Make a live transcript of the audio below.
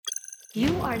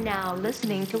You are now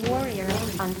listening to Warrior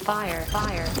on Fire.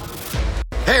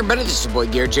 Hey everybody, this is your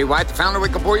boy Garrett J. White, the founder of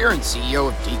Wake Up Warrior and CEO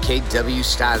of DKW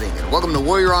Styling. And welcome to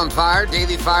Warrior on Fire,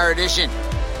 Daily Fire Edition.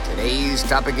 Today's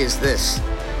topic is this,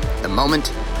 the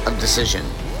moment of decision.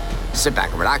 Sit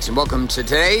back and relax and welcome to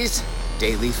today's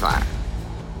Daily Fire.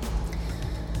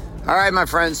 All right, my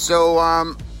friends,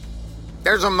 so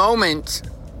there's a moment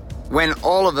when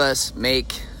all of us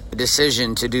make a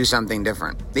decision to do something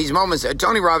different. These moments,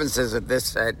 Tony Robbins says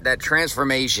that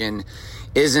transformation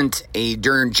isn't a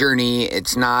journey.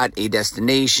 It's not a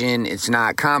destination. It's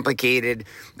not complicated.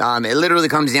 It literally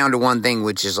comes down to one thing,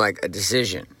 which is like a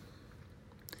decision.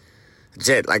 That's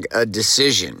it, like a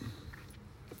decision.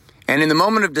 And in the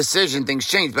moment of decision, things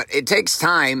change, but it takes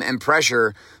time and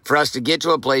pressure for us to get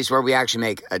to a place where we actually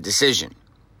make a decision.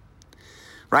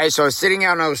 Right? So I was sitting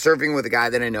out and I was surfing with a guy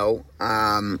that I know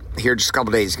here just a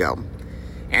couple days ago.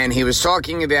 And he was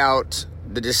talking about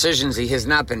the decisions he has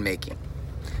not been making.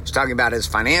 He was talking about his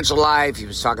financial life. He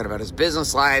was talking about his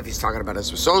business life. He's talking about his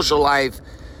social life,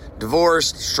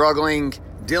 divorced, struggling,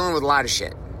 dealing with a lot of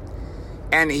shit.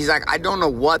 And he's like, I don't know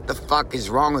what the fuck is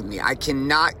wrong with me. I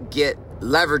cannot get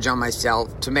leverage on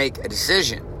myself to make a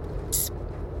decision.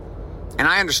 And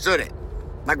I understood it.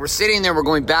 Like we're sitting there, we're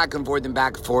going back and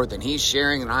forth, and he's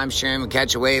sharing and I'm sharing. We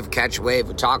catch a wave,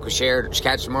 we talk, we share,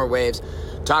 catch some more waves,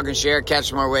 talk and share, catch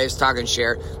some more waves, talk and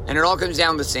share. And it all comes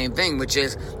down to the same thing, which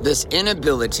is this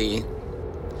inability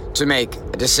to make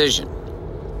a decision.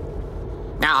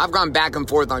 Now, I've gone back and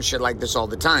forth on shit like this all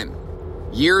the time.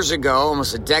 Years ago,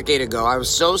 almost a decade ago, I was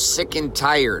so sick and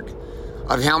tired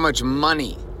of how much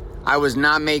money I was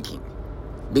not making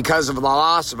because of the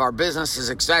loss of our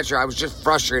businesses, etc. I was just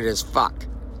frustrated as fuck.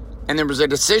 And there was a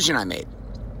decision I made.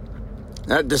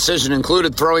 That decision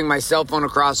included throwing my cell phone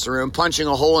across the room, punching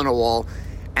a hole in a wall,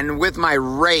 and with my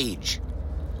rage,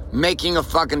 making a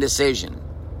fucking decision.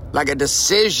 Like a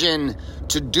decision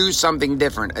to do something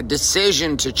different, a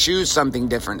decision to choose something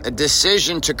different, a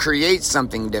decision to create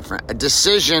something different, a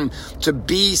decision to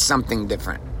be something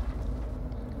different.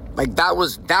 Like that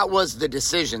was the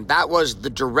decision, that was the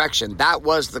direction, that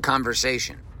was the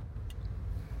conversation.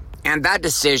 And that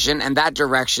decision and that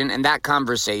direction and that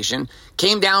conversation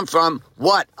came down from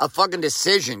what? A fucking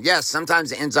decision. Yes,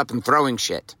 sometimes it ends up in throwing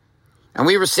shit. And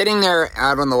we were sitting there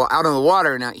out on the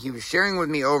water, and he was sharing with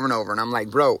me over and over, and I'm like,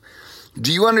 bro,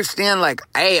 do you understand? Like,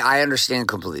 A, I understand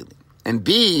completely. And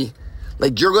B,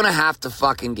 like, you're gonna have to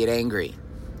fucking get angry.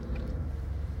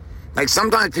 Like,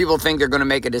 sometimes people think they're gonna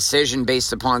make a decision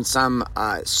based upon some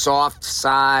soft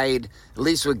side, at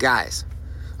least with guys.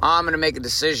 Oh, I'm going to make a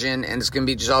decision and it's going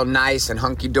to be just all nice and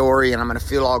hunky-dory and I'm going to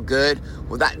feel all good.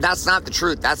 Well, that's not the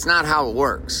truth. That's not how it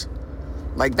works.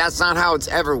 Like, that's not how it's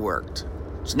ever worked.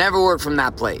 It's never worked from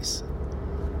that place.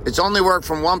 It's only worked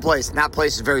from one place, and that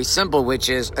place is very simple, which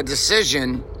is a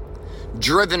decision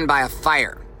driven by a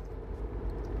fire.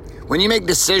 When you make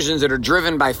decisions that are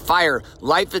driven by fire,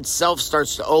 life itself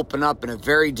starts to open up in a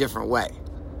very different way.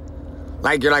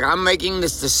 Like, you're like, I'm making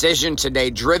this decision today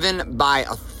driven by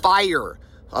a fire.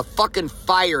 A fucking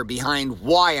fire behind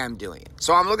why I'm doing it.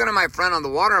 So I'm looking at my friend on the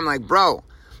water. I'm like, bro,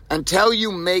 until you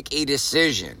make a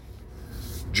decision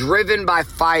driven by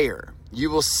fire, you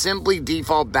will simply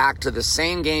default back to the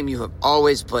same game you have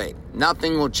always played.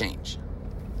 Nothing will change.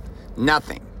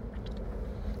 Nothing.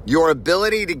 Your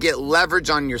ability to get leverage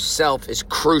on yourself is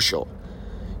crucial.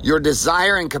 Your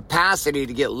desire and capacity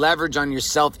to get leverage on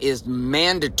yourself is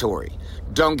mandatory.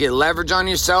 Don't get leverage on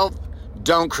yourself.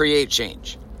 Don't create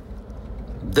change.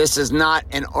 This is not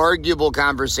an arguable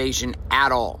conversation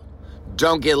at all.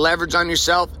 Don't get leverage on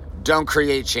yourself. Don't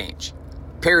create change.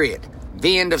 Period.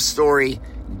 The end of story.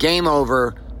 Game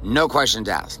over. No questions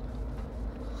asked.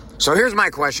 So here's my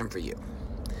question for you.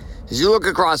 As you look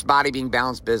across body being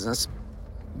balanced business,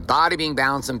 body being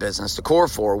balanced in business, the core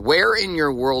four, where in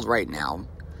your world right now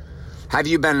have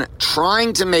you been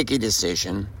trying to make a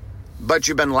decision, but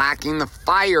you've been lacking the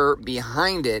fire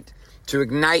behind it to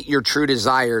ignite your true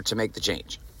desire to make the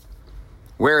change?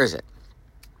 Where is it?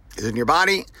 Is it in your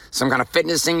body? Some kind of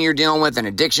fitness thing you're dealing with, an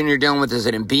addiction you're dealing with? Is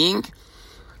it in being?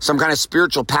 Some kind of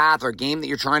spiritual path or game that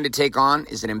you're trying to take on?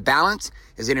 Is it in balance?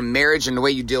 Is it in marriage and the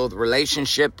way you deal with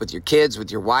relationship with your kids, with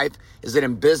your wife? Is it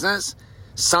in business?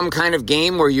 Some kind of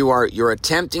game where you're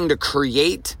attempting to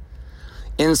create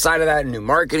inside of that a new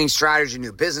marketing strategy,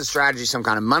 new business strategy, some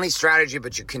kind of money strategy,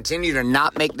 but you continue to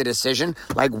not make the decision?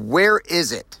 Like, where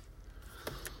is it?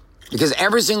 Because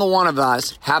every single one of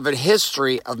us have a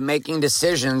history of making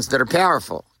decisions that are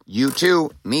powerful. You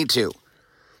too, me too.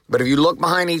 But if you look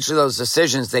behind each of those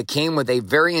decisions, they came with a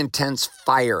very intense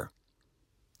fire.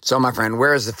 So, my friend,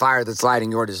 where is the fire that's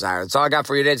lighting your desire? That's all I got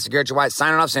for you today. It's Garrett J. White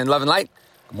signing off, saying love and light.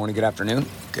 Good morning, good afternoon,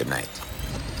 good night.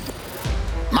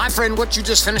 My friend, what you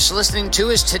just finished listening to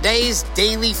is today's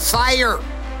Daily Fire.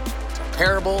 It's a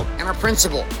parable and a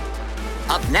principle.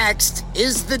 Up next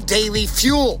is the Daily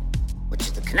Fuel, which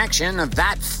is the connection of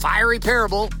that fiery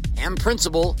parable and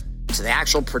principle to the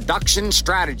actual production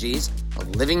strategies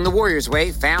of living the Warrior's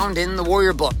Way found in the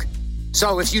Warrior Book.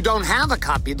 So if you don't have a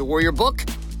copy of the Warrior Book,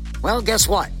 well, guess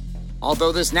what?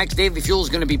 Although this next Daily Fuel is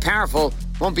going to be powerful,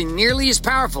 it won't be nearly as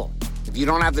powerful if you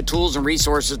don't have the tools and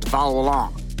resources to follow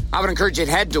along. I would encourage you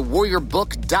to head to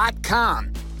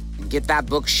warriorbook.com and get that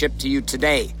book shipped to you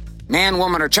today. Man,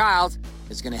 woman, or child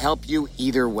is going to help you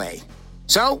either way.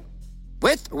 So,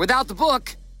 with or without the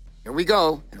book, here we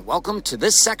go, and welcome to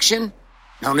this section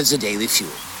known as the Daily Fuel.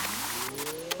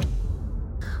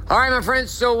 All right, my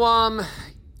friends, so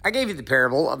I gave you the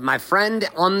parable of my friend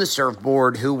on the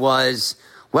surfboard who was,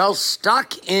 well,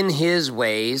 stuck in his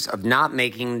ways of not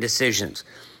making decisions.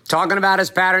 Talking about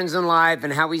his patterns in life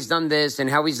and how he's done this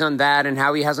and how he's done that and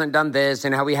how he hasn't done this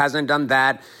and how he hasn't done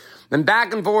that. Then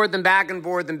back and forth and back and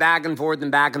forth and back and forth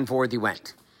and back and forth he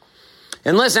went.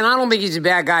 And listen, I don't think he's a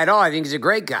bad guy at all. I think he's a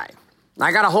great guy.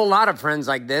 I got a whole lot of friends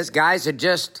like this, guys that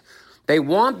just, they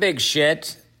want big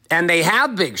shit and they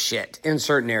have big shit in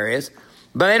certain areas,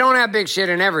 but they don't have big shit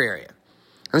in every area.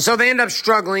 And so they end up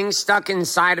struggling, stuck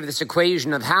inside of this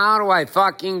equation of how do I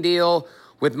fucking deal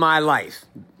with my life?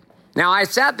 Now, I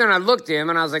sat there and I looked at him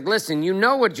and I was like, listen, you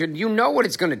know what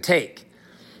it's going to take.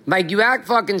 Like, you act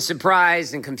fucking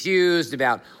surprised and confused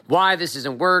about why this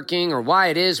isn't working or why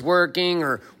it is working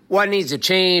or what needs to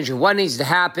change or what needs to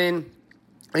happen.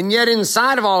 And yet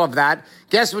inside of all of that,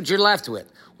 guess what you're left with?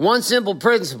 One simple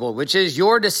principle, which is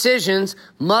your decisions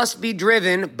must be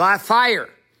driven by fire.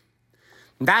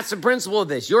 That's the principle of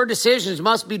this. Your decisions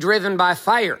must be driven by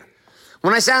fire.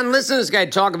 When I sat and listened to this guy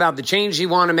talk about the change he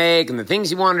wanted to make and the things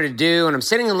he wanted to do, and I'm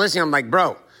sitting and listening, I'm like,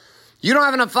 bro, you don't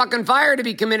have enough fucking fire to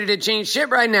be committed to change shit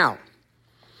right now.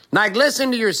 Like, listen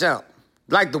to yourself.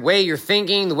 Like the way you're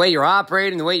thinking, the way you're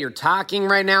operating, the way you're talking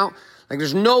right now. Like,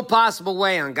 there's no possible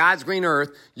way on God's green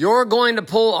earth you're going to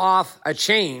pull off a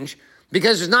change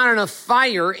because there's not enough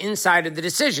fire inside of the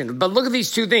decision. But look at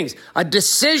these two things. A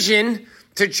decision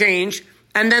to change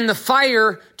and then the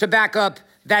fire to back up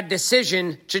that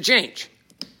decision to change.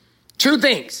 Two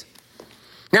things.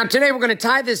 Now, today we're going to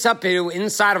tie this up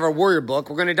inside of our Warrior Book.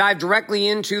 We're going to dive directly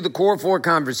into the Core 4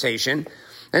 conversation.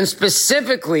 And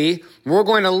specifically, we're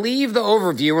going to leave the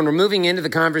overview and we're moving into the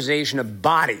conversation of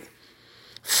body.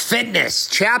 Fitness,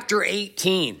 chapter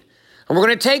 18. And we're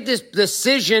going to take this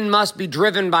decision must be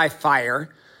driven by fire.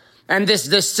 And this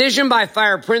decision by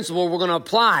fire principle we're going to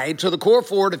apply to the Core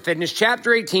 4 to Fitness,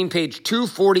 chapter 18, page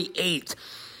 248.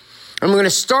 And we're going to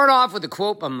start off with a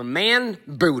quote from the man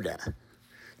Buddha.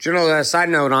 You know, a side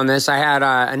note on this, I had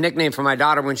a nickname for my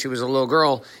daughter when she was a little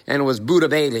girl, and it was Buddha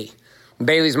Bailey.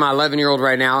 Bailey's my 11-year-old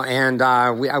right now, and I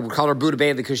would call her Buddha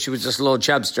Bailey because she was just a little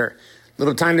chubster.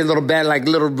 Little tiny little belly, like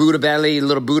little Buddha belly,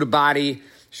 little Buddha body.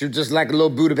 She was just like a little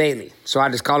Buddha Bailey. So I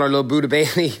just call her little Buddha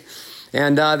Bailey.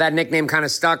 And that nickname kind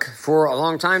of stuck for a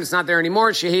long time. It's not there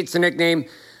anymore. She hates the nickname.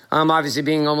 Obviously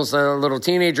being almost a little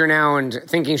teenager now and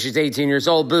thinking she's 18 years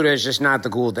old, Buddha is just not the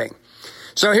cool thing.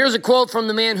 So here's a quote from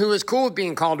the man who is cool with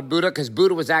being called a Buddha, because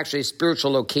Buddha was actually a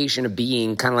spiritual location of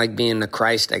being, kind of like being the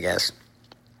Christ, I guess.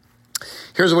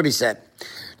 Here's what he said.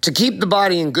 To keep the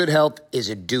body in good health is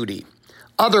a duty.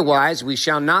 Otherwise, we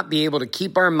shall not be able to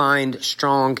keep our mind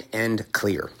strong and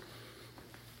clear.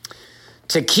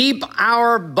 To keep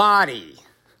our body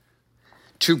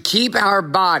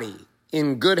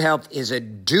in good health is a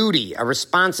duty, a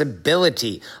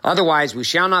responsibility. Otherwise, we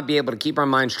shall not be able to keep our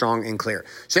mind strong and clear.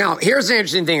 So now, here's the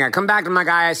interesting thing. I come back to my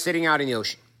guy sitting out in the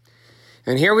ocean.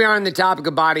 And here we are on the topic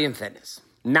of body and fitness.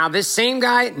 Now, this same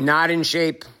guy, not in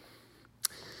shape.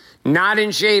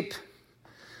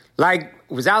 Like,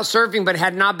 was out surfing, but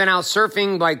had not been out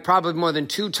surfing like probably more than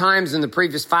 2 times in the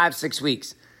previous 5-6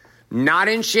 weeks. Not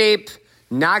in shape,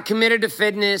 not committed to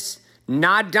fitness,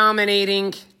 not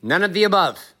dominating, none of the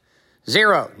above.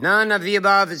 0, none of the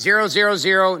above, 0, 0,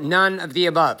 0, none of the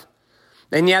above.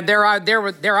 And yet there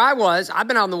I was. I've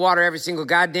been out in the water every single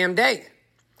goddamn day.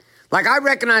 Like, I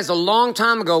recognized a long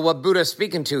time ago what Buddha's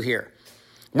speaking to here.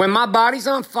 When my body's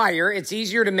on fire, it's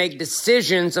easier to make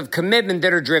decisions of commitment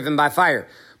that are driven by fire.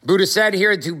 Buddha said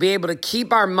here to be able to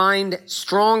keep our mind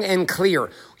strong and clear.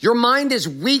 Your mind is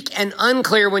weak and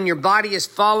unclear when your body is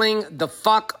falling the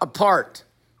fuck apart.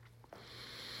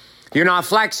 You're not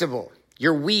flexible.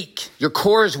 You're weak. Your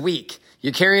core is weak.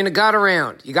 You're carrying a gut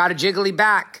around. You got a jiggly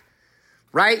back.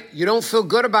 right? You don't feel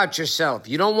good about yourself.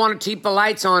 You don't want to keep the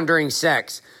lights on during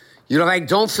sex. You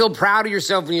don't feel proud of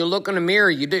yourself when you look in the mirror.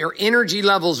 Your energy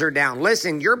levels are down.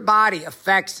 Listen, your body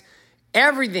affects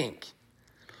everything.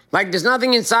 Like there's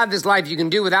nothing inside this life you can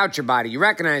do without your body. You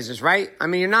recognize this, right? I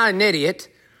mean, you're not an idiot.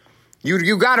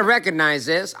 You got to recognize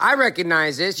this. I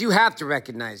recognize this. You have to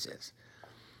recognize this.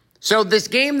 So this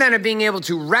game then of being able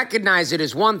to recognize it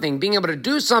is one thing. Being able to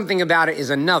do something about it is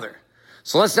another.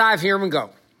 So let's dive here and go.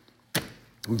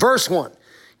 Verse 1.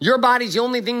 Your body's the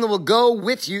only thing that will go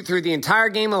with you through the entire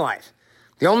game of life.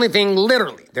 The only thing,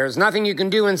 literally, there's nothing you can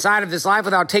do inside of this life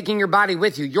without taking your body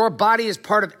with you. Your body is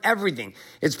part of everything.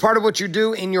 It's part of what you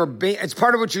do in your it's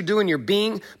part of what you do in your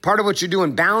being, part of what you do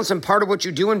in balance, and part of what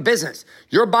you do in business.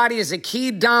 Your body is a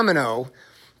key domino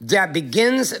that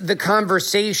begins the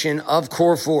conversation of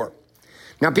Core 4.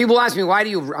 Now, people ask me, I'm going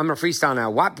to freestyle now.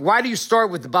 Why do you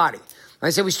start with the body? I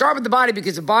say we start with the body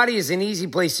because the body is an easy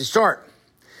place to start.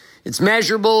 It's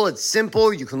measurable. It's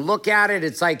simple. You can look at it.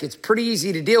 It's pretty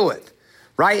easy to deal with,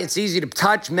 right? It's easy to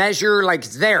touch, measure, like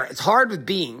it's there. It's hard with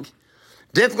being,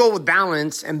 difficult with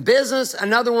balance, and business.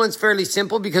 Another one's fairly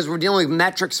simple because we're dealing with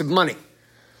metrics of money.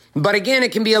 But again,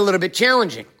 it can be a little bit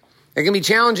challenging. It can be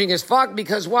challenging as fuck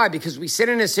because why? Because we sit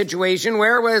in a situation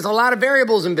where there's a lot of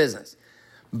variables in business.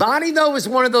 Body, though, is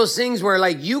one of those things where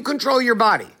like you control your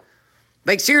body.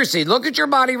 Like seriously, look at your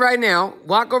body right now.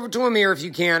 Walk over to a mirror if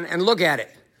you can and look at it.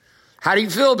 How do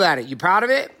you feel about it? You proud of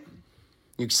it?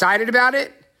 You excited about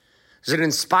it? Does it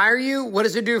inspire you? What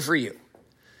does it do for you?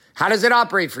 How does it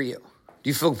operate for you? Do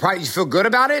you feel good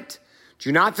about it? Do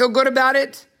you not feel good about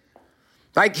it?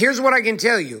 Like, here's what I can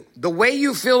tell you. The way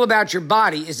you feel about your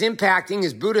body is impacting,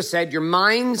 as Buddha said, your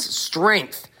mind's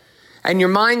strength. And your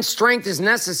mind's strength is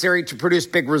necessary to produce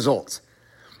big results.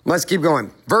 Let's keep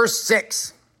going. Verse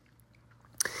 6.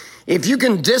 If you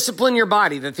can discipline your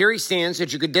body, the theory stands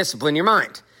that you could discipline your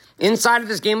mind. Inside of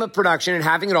this game of production and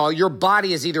having it all, your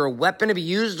body is either a weapon to be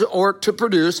used or to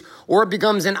produce, or it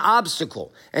becomes an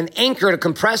obstacle, an anchor to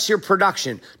compress your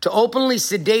production, to openly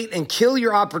sedate and kill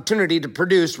your opportunity to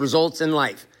produce results in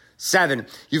life. 7,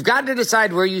 you've got to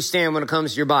decide where you stand when it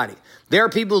comes to your body. There are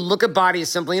people who look at body as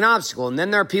simply an obstacle, and then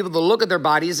there are people that look at their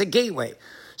body as a gateway.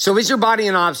 So is your body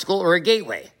an obstacle or a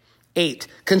gateway? 8,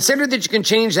 consider that you can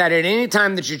change that at any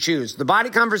time that you choose. The body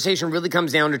conversation really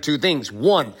comes down to 2 things.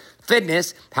 1,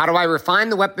 fitness. How do I refine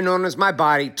the weapon known as my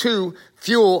body? 2,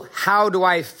 fuel. How do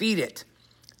I feed it?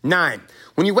 9,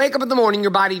 when you wake up in the morning,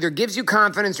 your body either gives you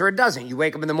confidence or it doesn't. You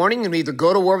wake up in the morning and you either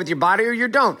go to war with your body or you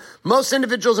don't. Most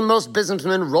individuals and most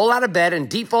businessmen roll out of bed and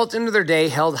default into their day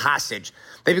held hostage.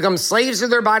 They become slaves of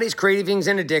their body's cravings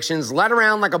and addictions, led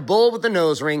around like a bull with a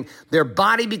nose ring. Their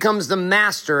body becomes the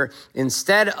master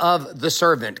instead of the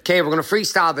servant. Okay, we're going to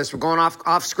freestyle this. We're going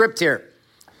off script here.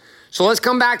 So let's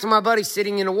come back to my buddy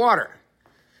sitting in the water.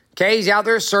 Okay, he's out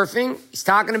there surfing. He's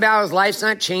talking about his life's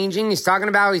not changing. He's talking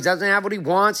about how he doesn't have what he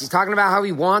wants. He's talking about how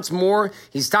he wants more.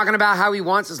 He's talking about how he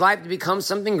wants his life to become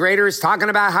something greater. He's talking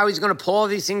about how he's going to pull all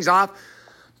these things off.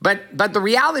 But the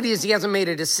reality is he hasn't made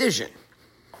a decision.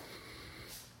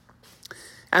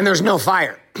 And there's no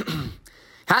fire.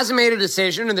 Hasn't made a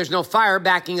decision, and there's no fire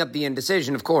backing up the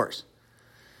indecision, of course.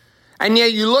 And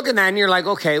yet you look at that and you're like,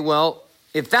 okay, well,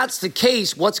 if that's the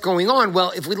case, what's going on?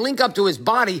 Well, if we link up to his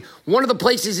body, one of the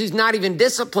places he's not even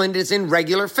disciplined is in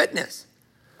regular fitness.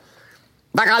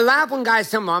 Like I laugh when guys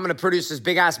tell me, I'm going to produce this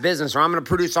big ass business, or I'm going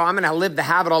to live the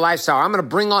habit or lifestyle. I'm going to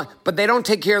bring on, but they don't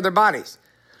take care of their bodies.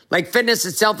 Like fitness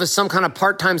itself is some kind of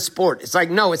part-time sport. It's like,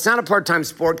 no, it's not a part-time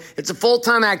sport. It's a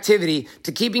full-time activity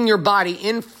to keeping your body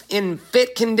in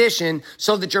fit condition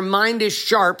so that your mind is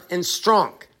sharp and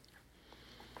strong.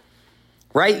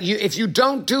 Right? If you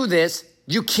don't do this,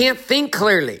 you can't think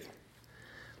clearly.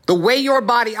 The way your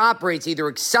body operates either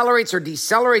accelerates or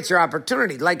decelerates your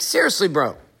opportunity. Like seriously,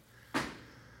 bro.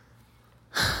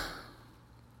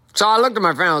 So I looked at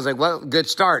my friend. I was like, well, good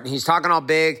start. And he's talking all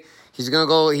big. He's going to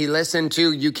go, he listened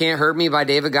to You Can't Hurt Me by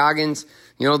David Goggins,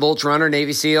 the ultra runner,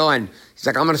 Navy SEAL. And he's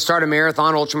like, I'm going to start a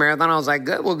marathon, ultra marathon. I was like,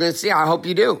 good, well, good to see. I hope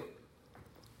you do.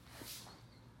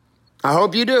 I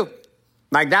hope you do.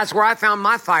 Like, that's where I found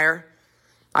my fire.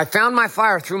 I found my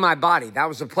fire through my body. That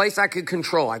was the place I could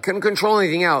control. I couldn't control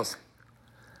anything else.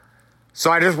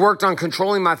 So I just worked on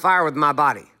controlling my fire with my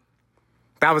body.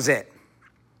 That was it.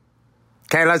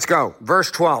 Okay, let's go.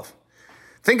 Verse 12.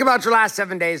 Think about your last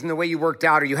 7 days and the way you worked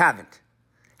out or you haven't.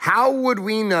 How would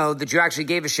we know that you actually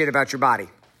gave a shit about your body?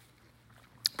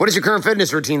 What does your current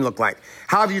fitness routine look like?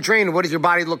 How have you trained? What does your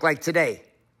body look like today?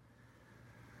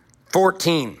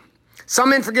 14.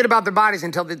 Some men forget about their bodies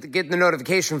until they get the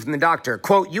notification from the doctor.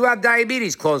 Quote, you have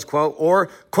diabetes, close quote. Or,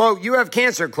 quote, you have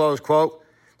cancer, close quote.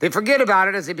 They forget about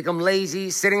it as they become lazy,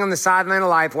 sitting on the sideline of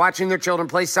life, watching their children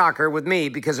play soccer with me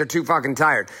because they're too fucking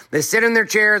tired. They sit in their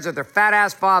chairs with their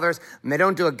fat-ass fathers, and they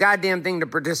don't do a goddamn thing to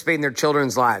participate in their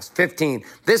children's lives. 15.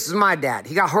 This is my dad.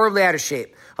 He got horribly out of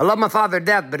shape. I love my father to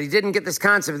death, but he didn't get this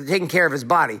concept of taking care of his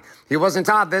body. He wasn't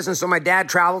taught this, and so my dad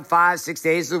traveled 5-6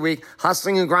 days of the week,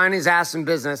 hustling and grinding his ass in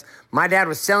business. My dad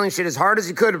was selling shit as hard as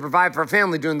he could to provide for a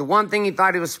family, doing the one thing he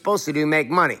thought he was supposed to do,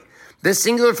 make money. This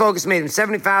singular focus made him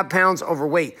 75 pounds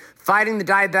overweight, fighting the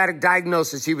diabetic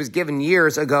diagnosis he was given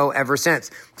years ago ever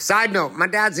since. Side note, my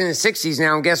dad's in his 60s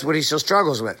now, and guess what he still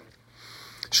struggles with?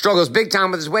 Struggles big time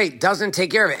with his weight, doesn't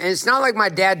take care of it. And it's not like my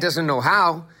dad doesn't know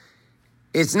how.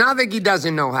 It's not like he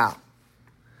doesn't know how.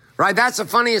 Right? That's the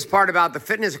funniest part about the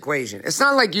fitness equation. It's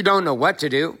not like you don't know what to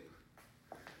do.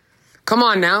 Come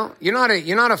on now. You're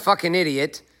not a fucking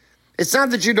idiot. It's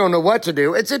not that you don't know what to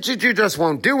do. It's that you just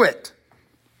won't do it.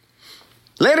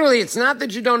 Literally, it's not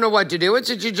that you don't know what to do. It's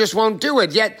that you just won't do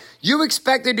it. Yet, you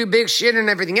expect to do big shit and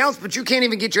everything else, but you can't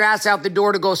even get your ass out the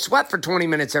door to go sweat for 20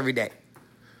 minutes every day.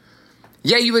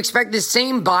 Yet, you expect the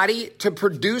same body to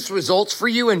produce results for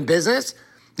you in business.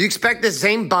 Do you expect the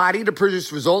same body to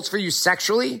produce results for you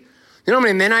sexually? You know how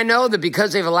many men I know that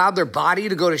because they've allowed their body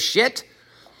to go to shit,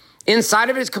 inside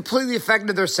of it, it's completely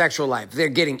affected their sexual life. They're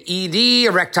getting ED,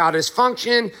 erectile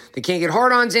dysfunction. They can't get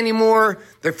hard-ons anymore.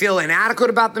 They feel inadequate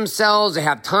about themselves. They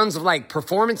have tons of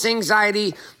performance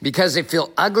anxiety because they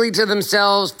feel ugly to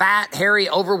themselves, fat, hairy,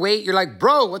 overweight. You're like,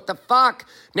 bro, what the fuck?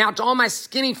 Now to all my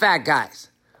skinny fat guys,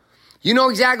 you know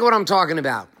exactly what I'm talking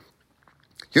about.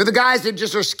 You're the guys that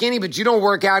just are skinny, but you don't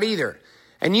work out either.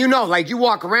 And you know, you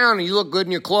walk around and you look good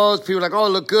in your clothes. People are like, oh, I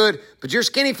look good, but you're a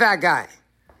skinny fat guy.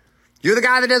 You're the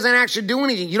guy that doesn't actually do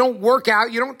anything. You don't work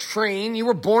out. You don't train. You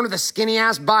were born with a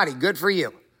skinny-ass body. Good for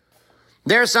you.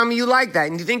 There are some of you like that,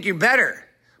 and you think you're better,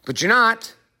 but you're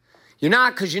not. You're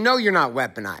not because you know you're not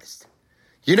weaponized.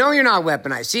 You know you're not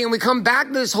weaponized. See, and we come back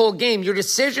to this whole game. Your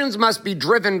decisions must be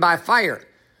driven by fire,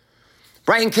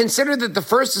 right? And consider that the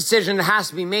first decision that has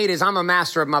to be made is I'm a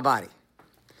master of my body.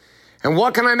 And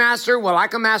what can I master? Well, I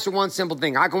can master one simple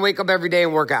thing. I can wake up every day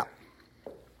and work out.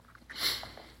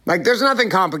 There's nothing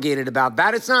complicated about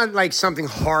that. It's not like something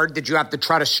hard that you have to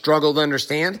try to struggle to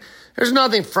understand. There's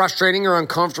nothing frustrating or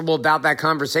uncomfortable about that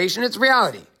conversation. It's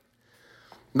reality.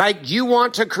 You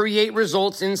want to create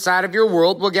results inside of your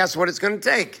world. Well, guess what it's going to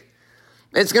take?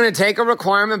 It's going to take a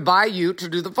requirement by you to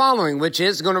do the following, which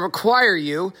is going to require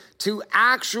you to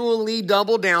actually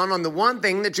double down on the one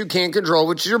thing that you can't control,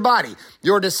 which is your body.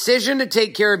 Your decision to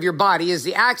take care of your body is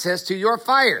the access to your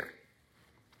fire.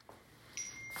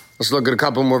 Let's look at a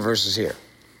couple more verses here.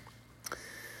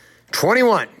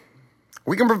 21.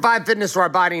 We can provide fitness to our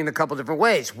body in a couple different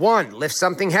ways. 1, lift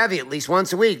something heavy at least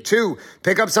once a week. 2,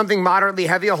 pick up something moderately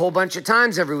heavy a whole bunch of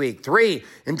times every week. 3,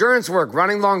 endurance work,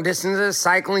 running long distances,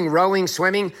 cycling, rowing,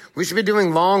 swimming. We should be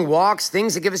doing long walks,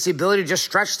 things that give us the ability to just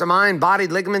stretch the mind, body,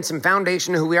 ligaments, and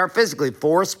foundation of who we are physically.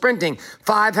 4, sprinting.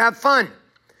 5, have fun.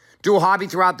 Do a hobby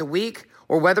throughout the week,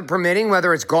 or weather permitting,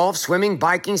 whether it's golf, swimming,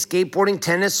 biking, skateboarding,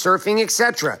 tennis, surfing,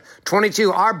 etc. 22,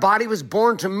 our body was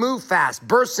born to move fast,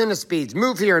 burst into speeds,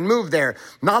 move here and move there.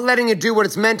 Not letting it do what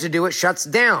it's meant to do, it shuts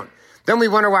down. Then we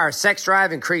wonder why our sex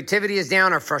drive and creativity is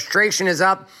down, our frustration is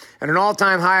up at an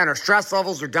all-time high, and our stress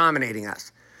levels are dominating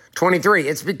us. 23,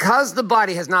 it's because the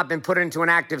body has not been put into an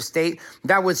active state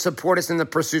that would support us in the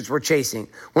pursuits we're chasing.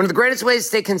 One of the greatest ways to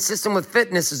stay consistent with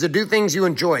fitness is to do things you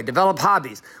enjoy, develop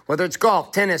hobbies, whether it's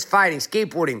golf, tennis, fighting,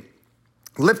 skateboarding,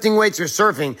 lifting weights, or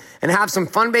surfing, and have some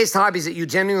fun-based hobbies that you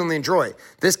genuinely enjoy.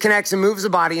 This connects and moves the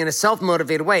body in a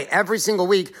self-motivated way. Every single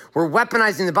week, we're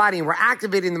weaponizing the body and we're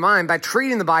activating the mind by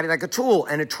treating the body like a tool,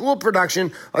 and a tool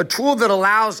production, a tool that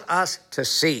allows us to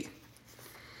see.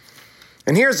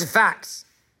 And here's the facts.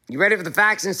 You ready for the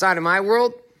facts inside of my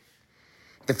world?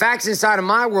 The facts inside of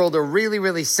my world are really,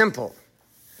 really simple.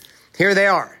 Here they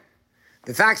are.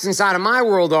 The facts inside of my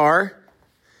world are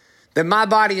that my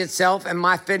body itself and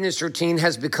my fitness routine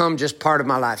has become just part of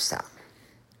my lifestyle.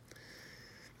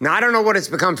 Now, I don't know what it's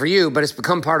become for you, but it's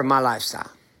become part of my lifestyle.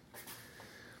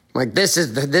 This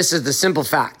is the simple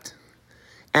fact.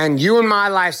 And you and my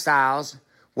lifestyles,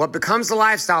 what becomes the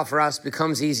lifestyle for us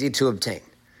becomes easy to obtain.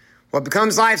 What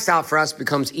becomes lifestyle for us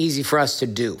becomes easy for us to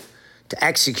do, to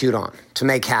execute on, to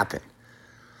make happen.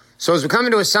 So as we come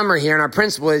into a summary here, and our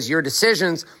principle is your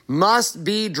decisions must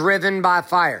be driven by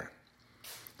fire.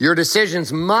 Your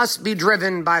decisions must be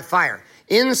driven by fire.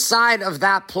 Inside of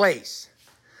that place,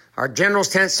 our general's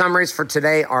 10 summaries for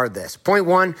today are this. Point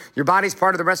 1, your body's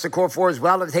part of the rest of core 4 as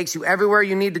well. It takes you everywhere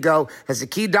you need to go as a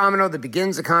key domino that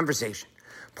begins the conversation.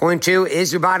 Point 2,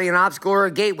 is your body an obstacle or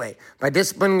a gateway? By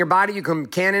disciplining your body, you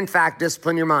can in fact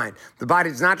discipline your mind. The body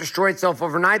does not destroy itself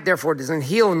overnight, therefore it doesn't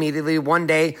heal immediately one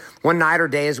day, one night, or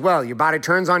day as well. Your body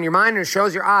turns on your mind and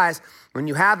shows your eyes when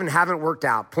you have and haven't worked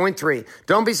out. Point 3,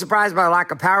 don't be surprised by the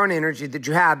lack of power and energy that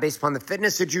you have based upon the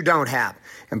fitness that you don't have.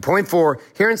 And point 4,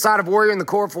 here inside of Warrior in the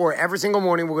Core 4, every single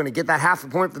morning, we're going to get that half a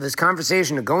point for this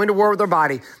conversation of going to war with our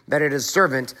body, that it is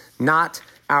servant, not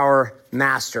our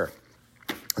master.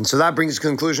 And so that brings us to the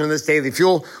conclusion of this Daily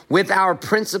Fuel with our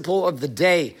principle of the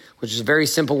day, which is a very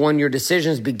simple one. Your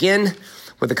decisions begin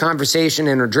with a conversation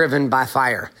and are driven by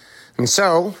fire. And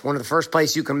so, one of the first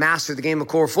places you can master the game of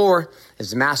Core 4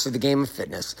 is to master the game of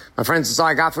fitness. My friends, that's all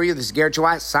I got for you. This is Garrett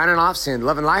White signing off, saying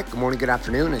love and light. Good morning, good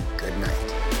afternoon, and good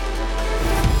night.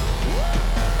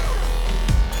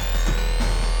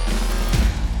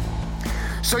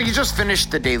 So you just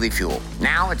finished the Daily Fuel.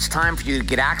 Now it's time for you to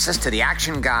get access to the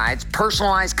action guides,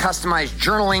 personalized, customized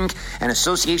journaling, and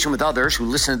association with others who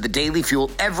listen to the Daily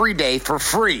Fuel every day for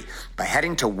free by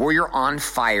heading to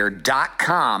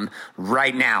warrioronfire.com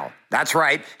right now. That's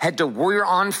right. Head to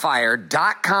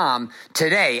warrioronfire.com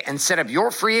today and set up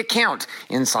your free account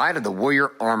inside of the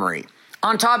Warrior Armory.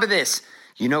 On top of this,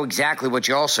 you know exactly what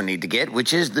you also need to get,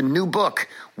 which is the new book,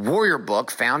 Warrior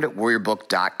Book, found at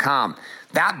warriorbook.com.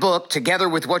 That book, together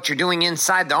with what you're doing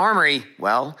inside the Armory,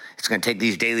 well, it's going to take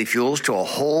these Daily Fuels to a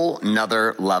whole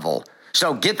nother level.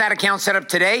 So get that account set up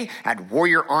today at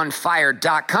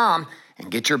warrioronfire.com and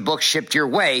get your book shipped your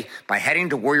way by heading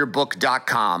to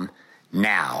warriorbook.com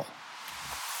now.